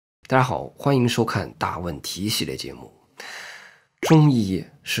大家好，欢迎收看大问题系列节目。中医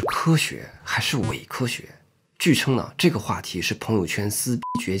是科学还是伪科学？据称呢，这个话题是朋友圈撕逼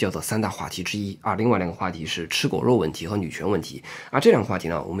绝交的3大话题之一啊。另外2个话题是吃狗肉问题和女权问题啊。这2个话题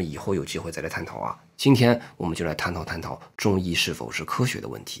呢，我们以后有机会再来探讨啊。今天我们就来探讨中医是否是科学的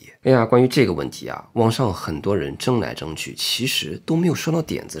问题。哎呀，关于这个问题啊，网上很多人争来争去，其实都没有说到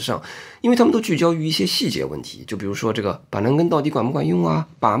点子上，因为他们都聚焦于一些细节问题，就比如说这个板蓝根到底管不管用啊，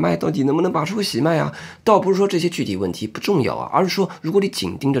把脉到底能不能把出个喜脉啊。倒不是说这些具体问题不重要啊，而是说如果你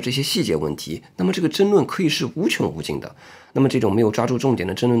紧盯着这些细节问题，那么这个争论可以是无穷无尽的。那么这种没有抓住重点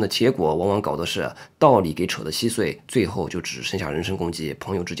的争论的结果，往往搞的是道理给扯得稀碎，最后就只剩下人身攻击，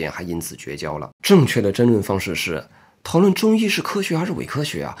朋友之间还因此绝交了。正确的争论方式是讨论中医是科学还是伪科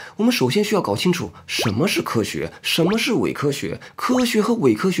学啊？我们首先需要搞清楚什么是科学，什么是伪科学，科学和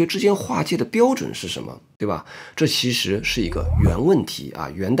伪科学之间划界的标准是什么，对吧？这其实是一个原问题啊，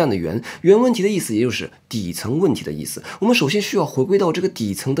元旦的元，原问题的意思也就是底层问题的意思。我们首先需要回归到这个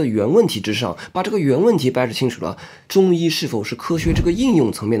底层的原问题之上，把这个原问题掰扯清楚了，中医是否是科学这个应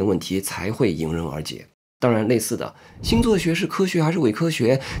用层面的问题才会迎刃而解。当然，类似的，星座学是科学还是伪科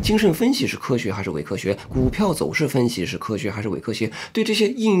学？精神分析是科学还是伪科学？股票走势分析是科学还是伪科学？对这些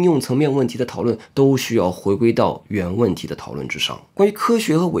应用层面问题的讨论，都需要回归到原问题的讨论之上。关于科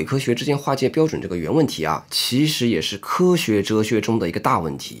学和伪科学之间划界标准这个原问题啊，其实也是科学哲学中的一个大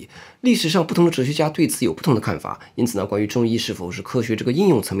问题。历史上不同的哲学家对此有不同的看法，因此呢，关于中医是否是科学这个应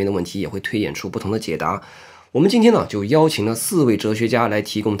用层面的问题，也会推演出不同的解答。我们今天呢，就邀请了4位哲学家来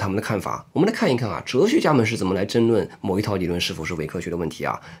提供他们的看法。我们来看一看啊，哲学家们是怎么来争论某一套理论是否是伪科学的问题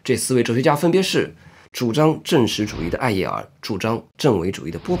啊。这4位哲学家分别是主张证实主义的艾耶尔，主张证伪主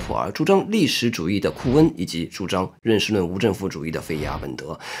义的波普尔，主张历史主义的库恩，以及主张认识论无政府主义的费耶阿本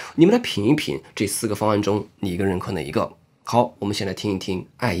德。你们来品一品这4个方案中，你更认可哪一个？好，我们先来听一听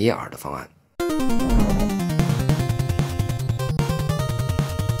艾耶尔的方案。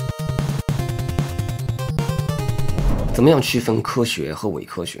怎么样区分科学和伪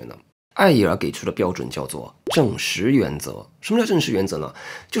科学呢？艾耶尔给出的标准叫做证实原则。什么叫证实原则呢？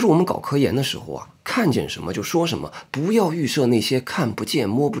就是我们搞科研的时候啊，看见什么就说什么，不要预设那些看不见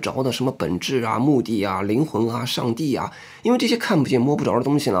摸不着的什么本质啊、目的啊、灵魂啊、上帝啊，因为这些看不见摸不着的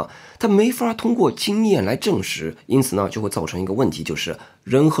东西呢，它没法通过经验来证实，因此呢，就会造成一个问题，就是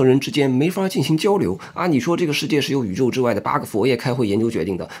人和人之间没法进行交流啊。你说这个世界是由宇宙之外的8个佛爷开会研究决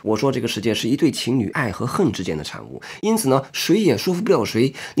定的，我说这个世界是一对情侣爱和恨之间的产物，因此呢，谁也说服不了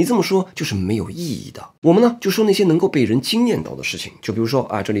谁，你这么说就是没有意义的。我们呢，就说那些能够被人经验到的事情，就比如说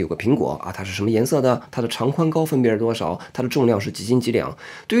啊，这里有个苹果啊，它是什么颜色的，它的长宽高分别是多少，它的重量是几斤几两。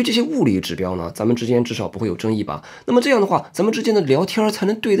对于这些物理指标呢，咱们之间至少不会有争议吧？那么这样的话，咱们之间的聊天才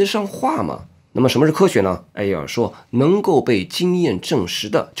能对得上话嘛。那么什么是科学呢？艾耶尔说，能够被经验证实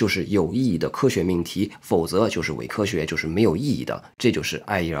的就是有意义的科学命题，否则就是伪科学，就是没有意义的。这就是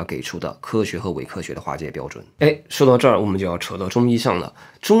艾耶尔给出的科学和伪科学的划界标准。说到这儿，我们就要扯到中医上了。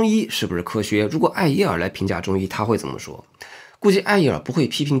中医是不是科学？如果艾耶尔来评价中医，他会怎么说？估计艾耶尔不会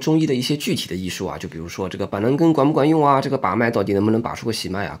批评中医的一些具体的医术啊，就比如说这个板蓝根管不管用啊，这个把脉到底能不能把出个喜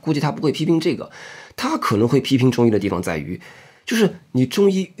脉啊，估计他不会批评这个。他可能会批评中医的地方在于，就是你中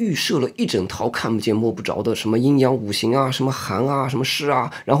医预设了一整套看不见摸不着的什么阴阳五行啊，什么寒啊，什么湿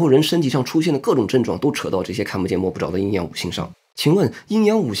啊，然后人身体上出现的各种症状都扯到这些看不见摸不着的阴阳五行上。请问阴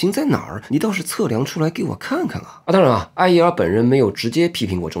阳五行在哪儿？你倒是测量出来给我看看啊！当然啊，艾耶尔本人没有直接批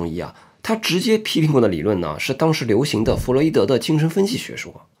评过中医啊。他直接批评过的理论呢，是当时流行的弗洛伊德的精神分析学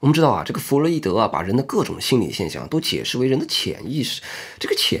说。我们知道啊，这个弗洛伊德啊，把人的各种心理现象都解释为人的潜意识。这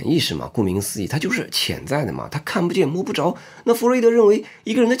个潜意识嘛，顾名思义，它就是潜在的嘛，它看不见摸不着。那弗洛伊德认为，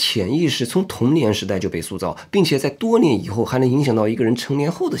一个人的潜意识从童年时代就被塑造，并且在多年以后还能影响到一个人成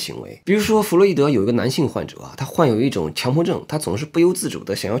年后的行为。比如说，弗洛伊德有一个男性患者啊，他患有一种强迫症，他总是不由自主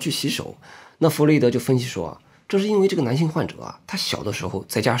的想要去洗手。那弗洛伊德就分析说啊，这是因为这个男性患者啊，他小的时候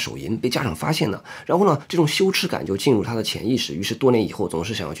在家手淫被家长发现了，然后呢，这种羞耻感就进入他的潜意识，于是多年以后总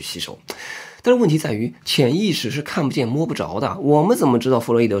是想要去洗手。但是问题在于，潜意识是看不见摸不着的，我们怎么知道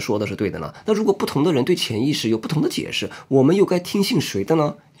弗洛伊德说的是对的呢？那如果不同的人对潜意识有不同的解释，我们又该听信谁的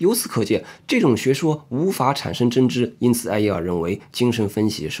呢？由此可见，这种学说无法产生真知，因此艾耶尔认为精神分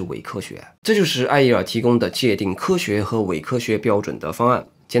析是伪科学。这就是艾耶尔提供的界定科学和伪科学标准的方案。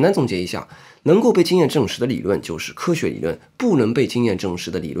简单总结一下，能够被经验证实的理论就是科学理论，不能被经验证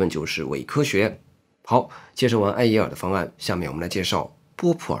实的理论就是伪科学。好，介绍完艾耶尔的方案，下面我们来介绍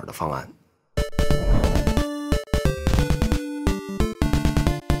波普尔的方案。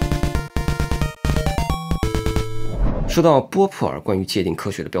说到波普尔关于界定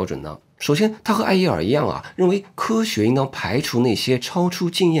科学的标准呢，首先，他和艾耶尔一样啊，认为科学应当排除那些超出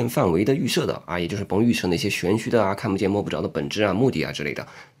经验范围的预设的啊，也就是甭预设那些玄虚的啊、看不见摸不着的本质啊、目的啊之类的。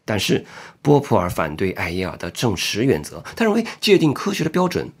但是波普尔反对艾耶尔的证实原则，他认为界定科学的标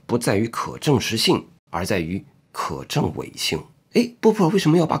准不在于可证实性，而在于可证伪性。波普尔为什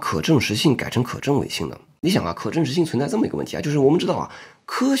么要把可证实性改成可证伪性呢？你想啊，可证实性存在这么一个问题啊，就是我们知道啊，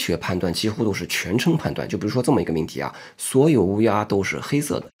科学判断几乎都是全称判断。就比如说这么一个命题啊，所有乌鸦都是黑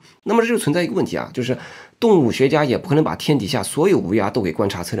色的。那么这就存在一个问题啊，就是动物学家也不可能把天底下所有乌鸦都给观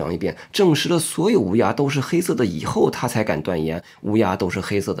察测量一遍，证实了所有乌鸦都是黑色的以后，他才敢断言乌鸦都是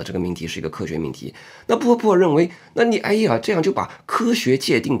黑色的。这个命题是一个科学命题。那波普尔认为，那你这样就把科学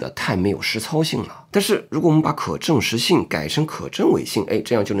界定的太没有实操性了。但是如果我们把可证实性改成可证伪性，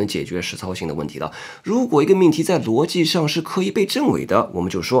这样就能解决实操性的问题了。如果一个命题在逻辑上是可以被证伪的，我们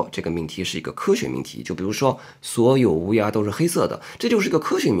就说这个命题是一个科学命题。就比如说所有乌鸦都是黑色的，这就是一个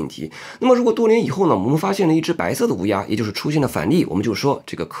科学命题。那么如果多年以后呢，我们发现了一只白色的乌鸦，也就是出现了反例，我们就说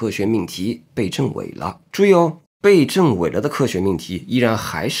这个科学命题被证伪了。注意哦，被证伪了的科学命题依然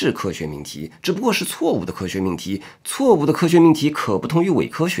还是科学命题，只不过是错误的科学命题。错误的科学命题可不同于伪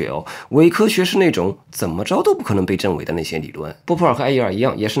科学哦，伪科学是那种怎么着都不可能被证伪的那些理论。波普尔和艾耶尔一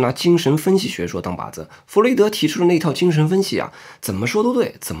样，也是拿精神分析学说当靶子。弗洛伊德提出的那套精神分析啊，怎么说都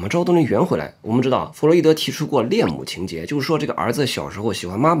对，怎么着都能圆回来。我们知道弗洛伊德提出过恋母情节，就是说这个儿子小时候喜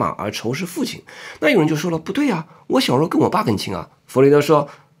欢妈妈而仇视父亲。那有人就说了，不对啊，我小时候跟我爸更亲啊。弗洛伊德说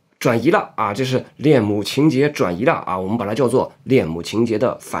转移了啊，这是恋母情节转移了啊，我们把它叫做恋母情节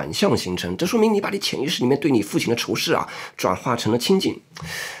的反向形成，这说明你把你潜意识里面对你父亲的仇视啊转化成了亲近。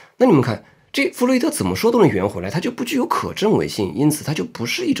那你们看，这弗洛伊德怎么说都能圆回来，它就不具有可证伪性，因此它就不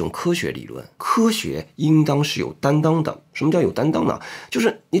是一种科学理论。科学应当是有担当的。什么叫有担当呢？就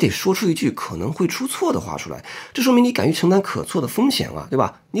是你得说出一句可能会出错的话出来，这说明你敢于承担可错的风险啊，对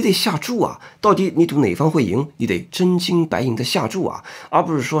吧？你得下注啊，到底你赌哪方会赢，你得真金白银的下注啊，而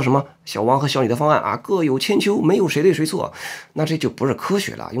不是说什么小王和小李的方案啊各有千秋，没有谁对谁错，那这就不是科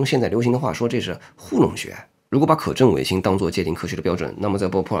学了。用现在流行的话说，这是糊弄学。如果把可证伪性当作界定科学的标准，那么在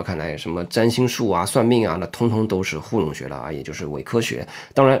波普尔看来，什么占星术啊、算命啊，那通通都是糊弄学了啊，也就是伪科学。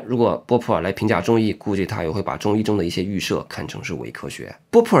当然，如果波普尔来评价中医，估计他也会把中医中的一些预设看成是伪科学。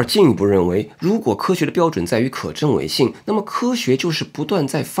波普尔进一步认为，如果科学的标准在于可证伪性，那么科学就是不断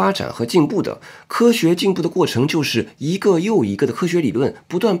在发展和进步的。科学进步的过程就是一个又一个的科学理论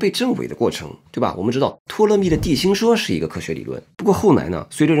不断被证伪的过程，对吧？我们知道托勒密的地心说是一个科学理论，不过后来呢，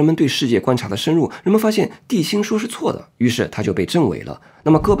随着人们对世界观察的深入，人们发现地心说是错的，于是它就被证伪了。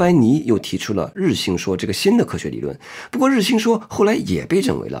那么哥白尼又提出了日心说这个新的科学理论，不过日心说后来也被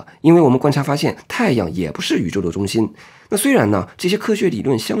证伪了，因为我们观察发现太阳也不是宇宙的中心。那虽然呢这些科学理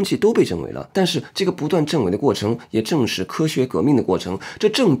论相继都被证伪了，但是这个不断证伪的过程也正是科学革命的过程，这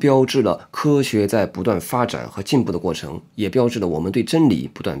正标志了科学在不断发展和进步的过程，也标志了我们对真理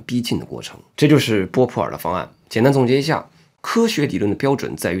不断逼近的过程。这就是波普尔的方案。简单总结一下，科学理论的标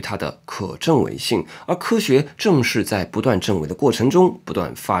准在于它的可证伪性，而科学正是在不断证伪的过程中不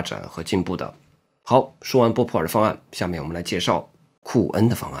断发展和进步的。好，说完波普尔的方案，下面我们来介绍库恩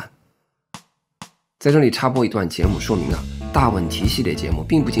的方案。在这里插播一段节目说明啊，大问题系列节目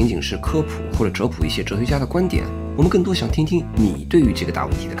并不仅仅是科普或者哲普一些哲学家的观点，我们更多想听听你对于这个大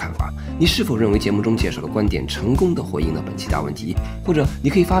问题的看法。你是否认为节目中介绍的观点成功的回应了本期大问题，或者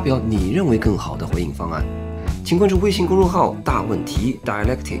你可以发表你认为更好的回应方案。请关注微信公众号大问题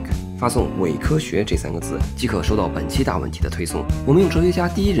Dialectic， 发送伪科学这3个字即可收到本期大问题的推送。我们用哲学家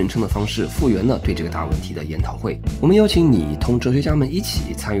第一人称的方式复原了对这个大问题的研讨会，我们邀请你同哲学家们一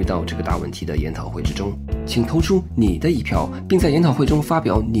起参与到这个大问题的研讨会之中，请投出你的一票，并在研讨会中发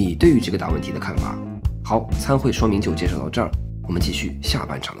表你对于这个大问题的看法。好，参会说明就介绍到这儿，我们继续下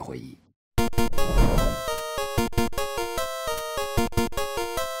半场的会议。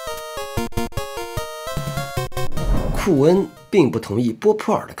库恩并不同意波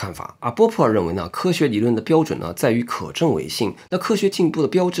普尔的看法啊。波普尔认为呢，科学理论的标准呢在于可证伪性，那科学进步的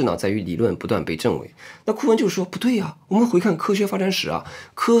标志呢在于理论不断被证伪。那库恩就说不对呀，我们回看科学发展史啊，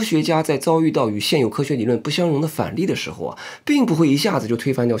科学家在遭遇到与现有科学理论不相容的反例的时候啊，并不会一下子就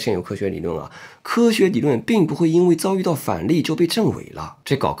推翻掉现有科学理论啊。科学理论并不会因为遭遇到反例就被证伪了。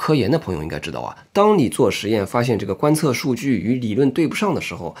这搞科研的朋友应该知道啊，当你做实验发现这个观测数据与理论对不上的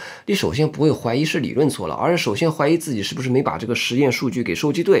时候，你首先不会怀疑是理论错了，而是首先怀疑自己是不是没把这个实验数据给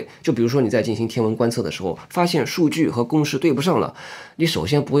收集对。就比如说你在进行天文观测的时候，发现数据和公式对不上了，你首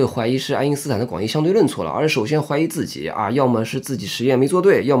先不会怀疑是爱因斯坦的广义相对论错了，而是首先怀疑自己要么是自己实验没做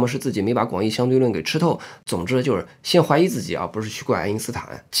对，要么是自己没把广义相对论给吃透。总之就是先怀疑自己不是去怪爱因斯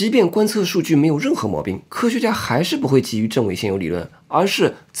坦。即便观测数据没有任何毛病，科学家还是不会急于证伪现有理论，而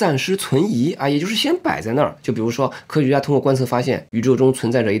是暂时存疑也就是先摆在那儿。就比如说科学家通过观测发现宇宙中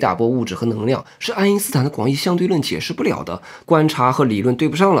存在着一大波物质和能量，是爱因斯坦的广义相对论解释不了的，观察和理论对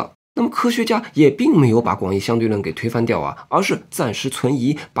不上了。那么科学家也并没有把广义相对论给推翻掉而是暂时存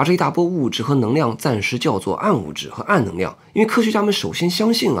疑，把这一大波物质和能量暂时叫做暗物质和暗能量。因为科学家们首先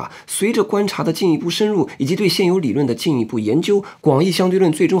相信随着观察的进一步深入以及对现有理论的进一步研究，广义相对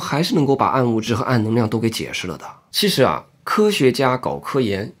论最终还是能够把暗物质和暗能量都给解释了的。其实科学家搞科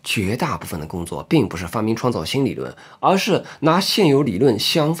研绝大部分的工作并不是发明创造新理论，而是拿现有理论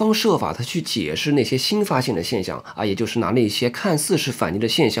想方设法的去解释那些新发现的现象也就是拿那些看似是反逆的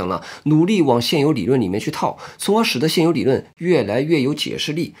现象呢，努力往现有理论里面去套，从而使得现有理论越来越有解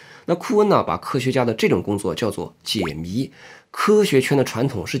释力。那库恩把科学家的这种工作叫做解谜。科学圈的传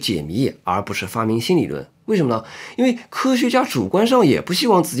统是解谜，而不是发明新理论。为什么呢？因为科学家主观上也不希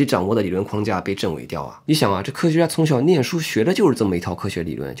望自己掌握的理论框架被证伪掉你想这科学家从小念书学的就是这么一套科学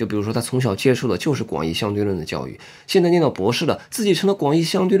理论，就比如说他从小接受的就是广义相对论的教育，现在念到博士了，自己成了广义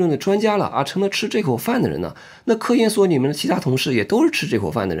相对论的专家了成了吃这口饭的人呢。那科研所里面的其他同事也都是吃这口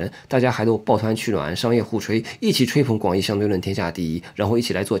饭的人，大家还都抱团取暖，商业互吹，一起吹捧广义相对论天下第一，然后一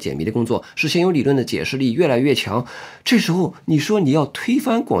起来做解谜的工作，使现有理论的解释力越来越强。这时候你说你要推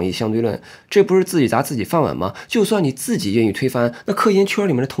翻广义相对论，这不是自己砸自己饭碗吗？就算你自己愿意推翻，那科研圈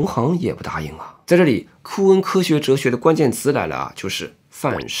里面的同行也不答应在这里库恩科学哲学的关键词来了就是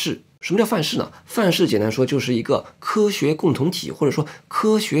范式。什么叫范式呢？范式简单说就是一个科学共同体，或者说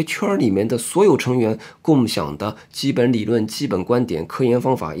科学圈里面的所有成员共享的基本理论、基本观点、科研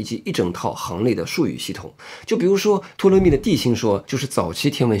方法以及一整套行内的术语系统。就比如说托勒密的地心说就是早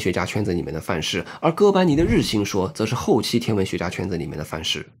期天文学家圈子里面的范式，而哥白尼的日心说则是后期天文学家圈子里面的范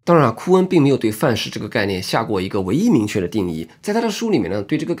式。当然库恩并没有对范式这个概念下过一个唯一明确的定义，在他的书里面呢，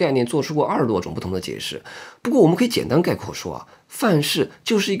对这个概念做出过20多种不同的解释。不过我们可以简单概括说范式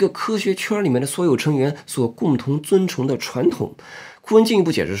就是一个科学圈里面的所有成员所共同尊崇的传统。库恩进一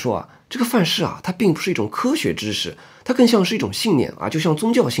步解释说这个范式它并不是一种科学知识，它更像是一种信念就像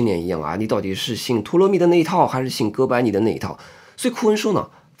宗教信念一样你到底是信托勒密的那一套还是信哥白尼的那一套。所以库恩说呢，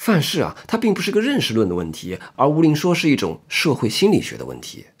范式它并不是个认识论的问题，而吴林说是一种社会心理学的问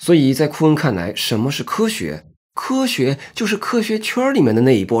题。所以在库恩看来，什么是科学？科学就是科学圈里面的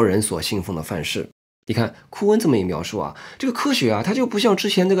那一波人所信奉的范式。你看库恩这么一描述这个科学它就不像之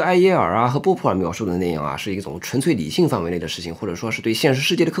前那个艾耶尔和波普尔描述的那样是一种纯粹理性范围内的事情，或者说是对现实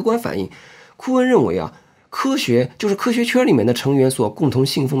世界的客观反应。库恩认为科学就是科学圈里面的成员所共同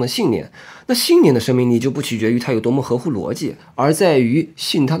信奉的信念。那信念的生命力就不取决于它有多么合乎逻辑，而在于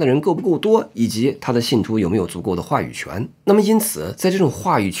信它的人够不够多，以及他的信徒有没有足够的话语权。那么因此在这种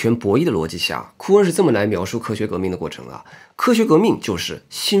话语权博弈的逻辑下，库恩是这么来描述科学革命的过程科学革命就是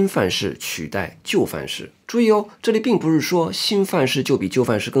新范式取代旧范式。注意这里并不是说新范式就比旧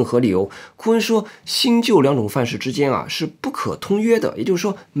范式更合理库恩说新旧两种范式之间是不可通约的，也就是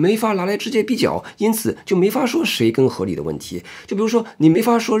说没法拿来直接比较，因此就没法说谁更合理的问题。就比如说你没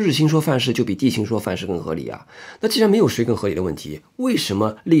法说日心说范式就比地心说范式更合理那既然没有谁更合理的问题，为什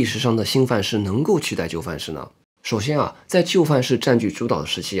么历史上的新范式能够取代旧范式呢？首先在旧范式占据主导的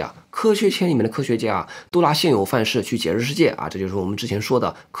时期科学圈里面的科学家都拿现有范式去解释世界这就是我们之前说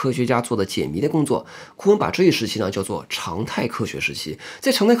的科学家做的解谜的工作。库恩把这一时期呢叫做常态科学时期。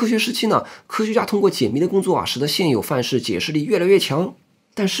在常态科学时期呢，科学家通过解谜的工作使得现有范式解释力越来越强。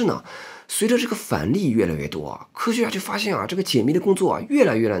但是呢，随着这个反例越来越多科学家就发现这个解谜的工作越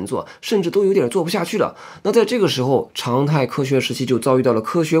来越难做，甚至都有点做不下去了。那在这个时候，常态科学时期就遭遇到了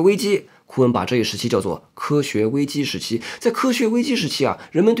科学危机。库恩把这一时期叫做科学危机时期。在科学危机时期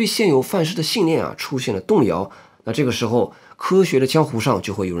人们对现有范式的信念出现了动摇。那这个时候科学的江湖上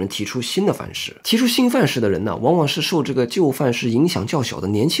就会有人提出新的范式。提出新范式的人呢，往往是受这个旧范式影响较小的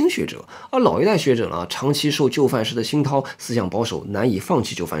年轻学者，而老一代学者呢，长期受旧范式的熏陶，思想保守，难以放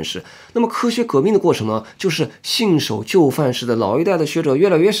弃旧范式。那么科学革命的过程呢，就是信守旧范式的老一代的学者越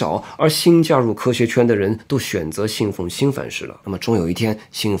来越少，而新加入科学圈的人都选择信奉新范式了。那么终有一天，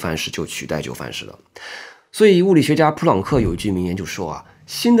新范式就取代旧范式了。所以物理学家普朗克有一句名言就说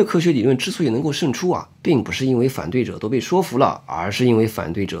新的科学理论之所以能够胜出并不是因为反对者都被说服了，而是因为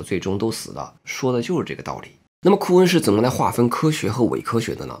反对者最终都死了。说的就是这个道理。那么库恩是怎么来划分科学和伪科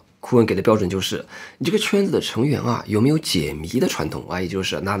学的呢？库恩给的标准就是你这个圈子的成员啊有没有解谜的传统啊，也就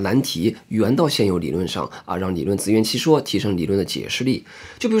是拿难题圆到现有理论上啊，让理论自圆其说，提升理论的解释力。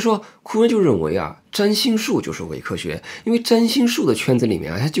就比如说库恩就认为啊，占星术就是伪科学，因为占星术的圈子里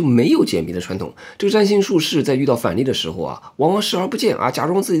面啊，它就没有解谜的传统。这个占星术士在遇到反例的时候啊，往往视而不见啊，假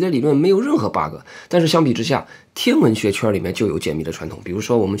装自己的理论没有任何 bug。但是相比之下，天文学圈里面就有解谜的传统。比如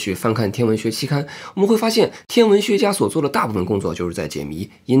说我们去翻看天文学期刊，我们会发现天文学家所做的大部分工作就是在解谜，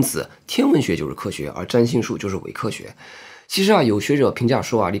因此天文学就是科学，而占星术就是伪科学。其实啊，有学者评价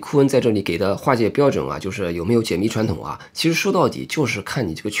说啊，李库恩在这里给的划界标准啊，就是有没有解谜传统啊，其实说到底就是看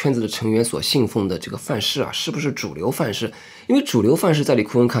你这个圈子的成员所信奉的这个范式啊，是不是主流范式。因为主流范式在李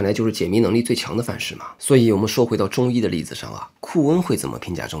库恩看来就是解谜能力最强的范式嘛。所以我们说回到中医的例子上啊，库恩会怎么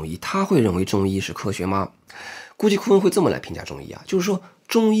评价中医？他会认为中医是科学吗？估计库恩会这么来评价中医啊，就是说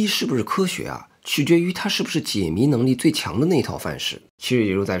中医是不是科学啊，取决于它是不是解谜能力最强的那套范式。其实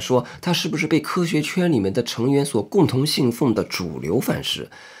也就在说，它是不是被科学圈里面的成员所共同信奉的主流范式。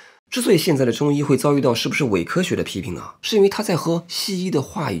之所以现在的中医会遭遇到是不是伪科学的批评呢，是因为它在和西医的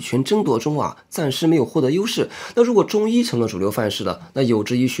话语权争夺中啊，暂时没有获得优势。那如果中医成了主流范式的，那有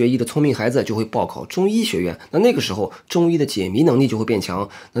志于学医的聪明孩子就会报考中医学院，那个时候中医的解谜能力就会变强，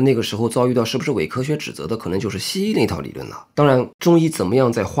那个时候遭遇到是不是伪科学指责的，可能就是西医那套理论了。当然，中医怎么样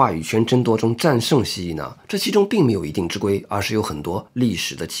在话语权争夺中战胜西医呢？这其中并没有一定之规，而是有很多历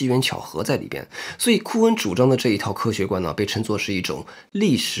史的机缘巧合在里边。所以库恩主张的这一套科学观呢，被称作是一种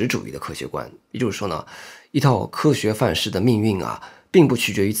历史主义的科学观。也就是说呢，一套科学范式的命运啊，并不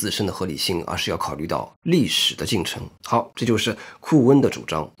取决于自身的合理性，而是要考虑到历史的进程。好，这就是库恩的主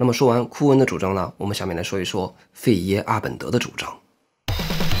张。那么说完库恩的主张呢，我们下面来说一说费耶阿本德的主张。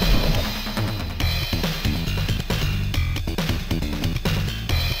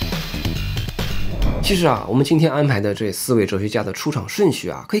其实啊，我们今天安排的这4位哲学家的出场顺序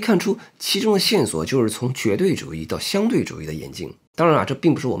啊，可以看出其中的线索就是从绝对主义到相对主义的演进。当然啊，这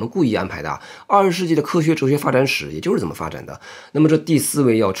并不是我们故意安排的，20世纪的科学哲学发展史也就是这么发展的。那么这第4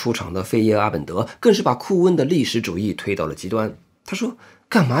位要出场的费耶阿本德，更是把库恩的历史主义推到了极端。他说，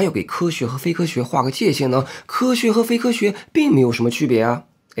干嘛要给科学和非科学画个界限呢？科学和非科学并没有什么区别啊。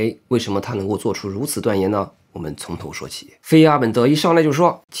为什么他能够做出如此断言呢？我们从头说起。费耶阿本德一上来就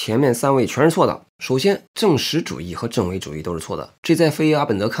说，前面3位全是错的。首先，证实主义和证伪主义都是错的，这在费耶阿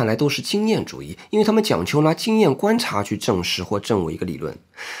本德看来都是经验主义，因为他们讲求拿经验观察去证实或证伪一个理论。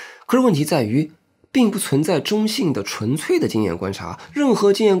可是问题在于，并不存在中性的纯粹的经验观察，任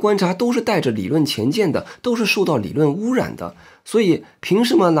何经验观察都是带着理论前见的，都是受到理论污染的。所以凭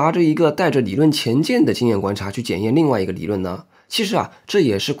什么拿着一个带着理论前见的经验观察去检验另外一个理论呢？其实啊，这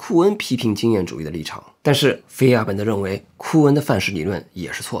也是库恩批评经验主义的立场。但是费耶阿本德认为库恩的范式理论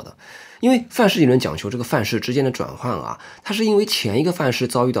也是错的，因为范式理论讲求这个范式之间的转换啊，它是因为前一个范式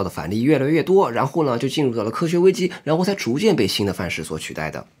遭遇到的反例越来越多，然后呢就进入到了科学危机，然后才逐渐被新的范式所取代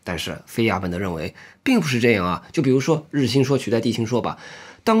的。但是费耶阿本德认为并不是这样啊，就比如说日心说取代地心说吧，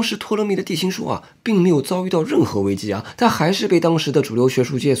当时托勒密的地心说啊，并没有遭遇到任何危机啊，它还是被当时的主流学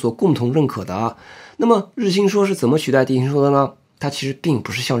术界所共同认可的啊。那么日心说是怎么取代地心说的呢？它其实并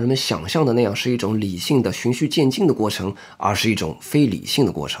不是像人们想象的那样是一种理性的循序渐进的过程，而是一种非理性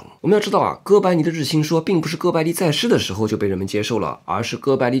的过程。我们要知道啊，哥白尼的日心说并不是哥白尼在世的时候就被人们接受了，而是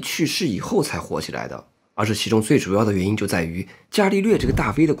哥白尼去世以后才火起来的。而这其中最主要的原因就在于伽利略这个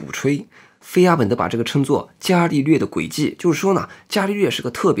大 V 的鼓吹。费耶阿本德把这个称作伽利略的诡计，就是说呢，伽利略是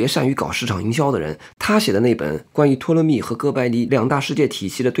个特别善于搞市场营销的人。他写的那本关于托勒密和哥白尼两大世界体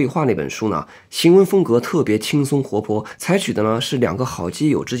系的对话那本书呢，行文风格特别轻松活泼，采取的呢是2个好基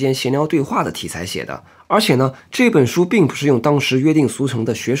友之间闲聊对话的题材写的。而且呢，这本书并不是用当时约定俗成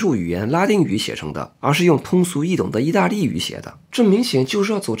的学术语言拉丁语写成的，而是用通俗易懂的意大利语写的。这明显就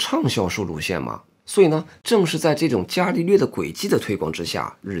是要走畅销书路线嘛。所以呢，正是在这种伽利略的轨迹的推广之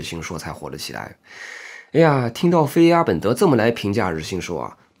下，日心说才火了起来。听到费耶阿本德这么来评价日心说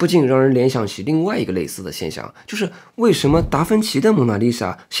啊，不禁让人联想起另外一个类似的现象，就是为什么达芬奇的蒙娜丽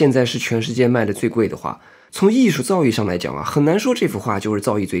莎现在是全世界卖的最贵的画？从艺术造诣上来讲啊，很难说这幅画就是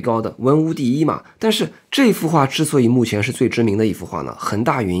造诣最高的，文无第一嘛。但是这幅画之所以目前是最知名的一幅画呢，很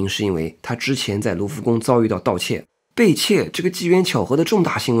大原因是因为它之前在卢浮宫遭遇到盗窃。被窃这个机缘巧合的重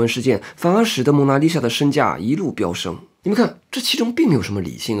大新闻事件，反而使得蒙娜丽莎的身价一路飙升。你们看，这其中并没有什么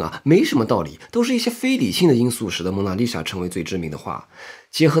理性啊，没什么道理，都是一些非理性的因素使得蒙娜丽莎成为最知名的画。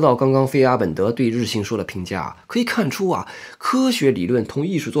结合到刚刚费耶阿本德对日心说的评价，可以看出啊，科学理论同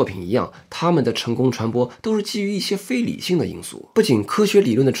艺术作品一样，他们的成功传播都是基于一些非理性的因素。不仅科学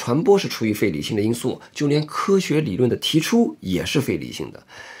理论的传播是出于非理性的因素，就连科学理论的提出也是非理性的。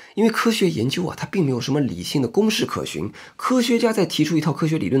因为科学研究啊，它并没有什么理性的公式可循。科学家在提出一套科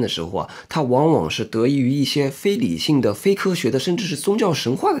学理论的时候啊，它往往是得益于一些非理性的、非科学的，甚至是宗教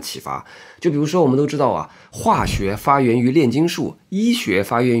神话的启发。就比如说，我们都知道啊，化学发源于炼金术，医学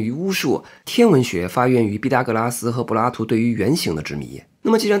发源于巫术，天文学发源于毕达哥拉斯和柏拉图对于圆形的执迷。那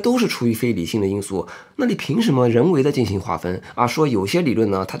么既然都是出于非理性的因素，那你凭什么人为的进行划分啊？说有些理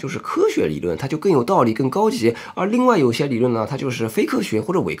论呢，它就是科学理论，它就更有道理、更高级；而另外有些理论呢，它就是非科学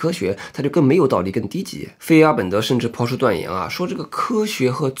或者伪科学，它就更没有道理、更低级。费阿本德甚至抛出断言啊，说这个科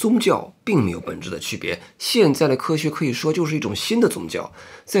学和宗教并没有本质的区别，现在的科学可以说就是一种新的宗教。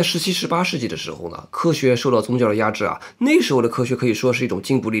在17、18世纪的时候呢，科学受到宗教的压制啊，那时候的科学可以说是一种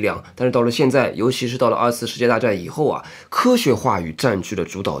进步力量。但是到了现在，尤其是到了2次世界大战以后啊，科学话语占据了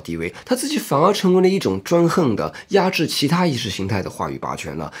主导地位，它自己反而成为了一种专横的压制其他意识形态的话语霸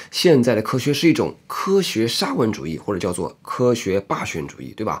权了。现在的科学是一种科学沙文主义，或者叫做科学霸权主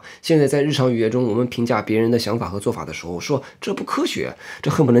义，对吧？现在在日常语言中，我们评价别人的想法和做法的时候，说这不科学，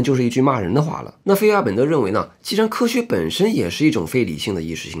这恨不能就是一句骂人的话了。那费阿本德认为呢，既然科学本身也是一种非理性的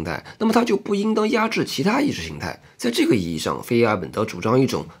意识形态，那么它就不应当压制其他意识形态。在这个意义上，费阿本德主张一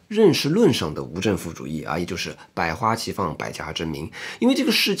种认识论上的无政府主义啊，也就是百花齐放，百家争鸣。因为这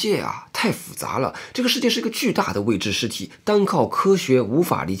个世界啊太复杂了，这个世界是一个巨大的未知实体，单靠科学无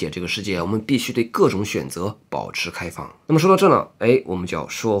法理解这个世界，我们必须对各种选择保持开放。那么说到这呢，我们就要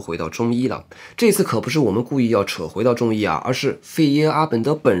说回到中医了。这次可不是我们故意要扯回到中医啊，而是费耶阿本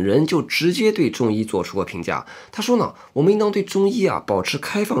德本人就直接对中医做出了评价。他说呢，我们应当对中医啊保持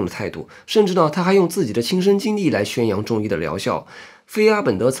开放的态度，甚至呢，他还用自己的亲身经历来宣扬中医的疗效。费阿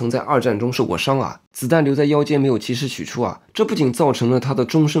本德曾在2战中受过伤啊，子弹留在腰间没有及时取出啊，这不仅造成了他的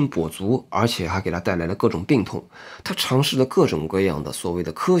终身跛足，而且还给他带来了各种病痛。他尝试了各种各样的所谓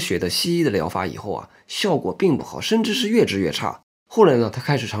的科学的西医的疗法以后啊，效果并不好，甚至是越治越差。后来呢，他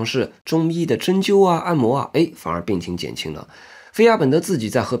开始尝试中医的针灸啊、按摩啊，反而病情减轻了。费阿本德自己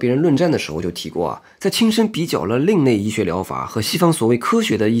在和别人论战的时候就提过啊，在亲身比较了另类医学疗法和西方所谓科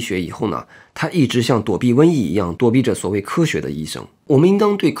学的医学以后呢，他一直像躲避瘟疫一样躲避着所谓科学的医生。我们应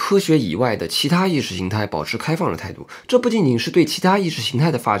当对科学以外的其他意识形态保持开放的态度，这不仅仅是对其他意识形态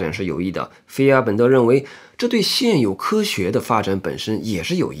的发展是有益的，费阿本德认为这对现有科学的发展本身也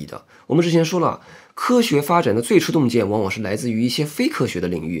是有益的。我们之前说了，科学发展的最初洞见往往是来自于一些非科学的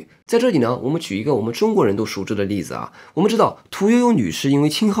领域。在这里呢，我们举一个我们中国人都熟知的例子啊，我们知道屠呦呦女士因为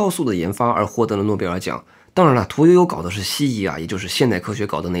青蒿素的研发而获得了诺贝尔奖。当然了，屠呦呦搞的是西医啊，也就是现代科学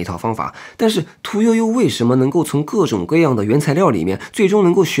搞的那一套方法。但是屠呦呦为什么能够从各种各样的原材料里面，最终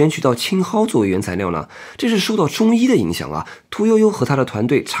能够选取到青蒿作为原材料呢？这是受到中医的影响啊。屠呦呦和他的团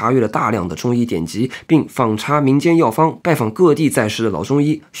队查阅了大量的中医典籍，并访查民间药方，拜访各地在世的老中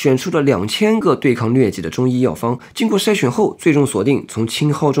医，选出了2000个对抗疟疾的中医药方。经过筛选后，最终锁定从青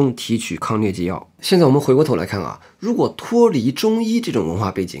蒿中提取抗疟疾药。现在我们回过头来看啊，如果脱离中医这种文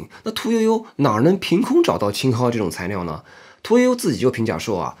化背景，那屠呦呦哪能凭空找到青蒿这种材料呢？屠呦呦自己就评价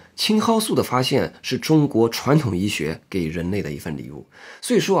说啊，青蒿素的发现是中国传统医学给人类的一份礼物。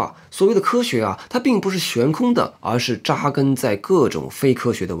所以说啊，所谓的科学啊，它并不是悬空的，而是扎根在各种非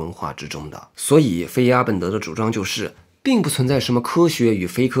科学的文化之中的。所以费阿本德的主张就是并不存在什么科学与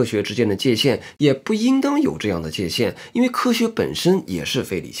非科学之间的界限，也不应当有这样的界限，因为科学本身也是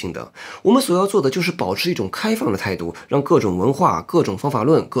非理性的。我们所要做的就是保持一种开放的态度，让各种文化、各种方法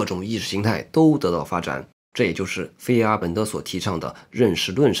论、各种意识形态都得到发展。这也就是费阿本德所提倡的认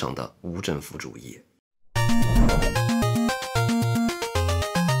识论上的无政府主义。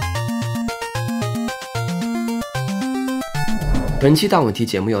本期大问题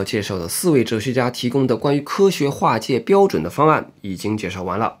节目要介绍的4位哲学家提供的关于科学划界标准的方案已经介绍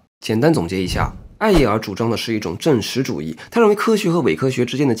完了。简单总结一下，艾耶尔主张的是一种证实主义，他认为科学和伪科学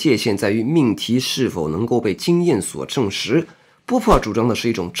之间的界限在于命题是否能够被经验所证实。波普尔主张的是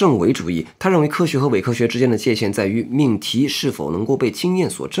一种证伪主义，他认为科学和伪科学之间的界限在于命题是否能够被经验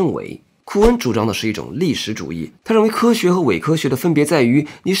所证伪。库恩主张的是一种历史主义，他认为科学和伪科学的分别在于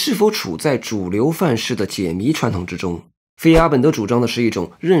你是否处在主流范式的解谜传统之中。费阿本德主张的是一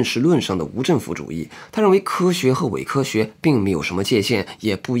种认识论上的无政府主义，他认为科学和伪科学并没有什么界限，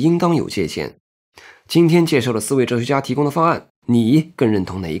也不应当有界限。今天介绍了4位哲学家提供的方案，你更认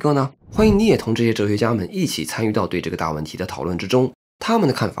同哪一个呢？欢迎你也同这些哲学家们一起参与到对这个大问题的讨论之中。他们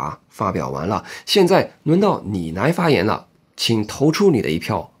的看法发表完了，现在轮到你来发言了，请投出你的一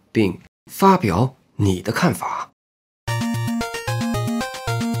票，并发表你的看法。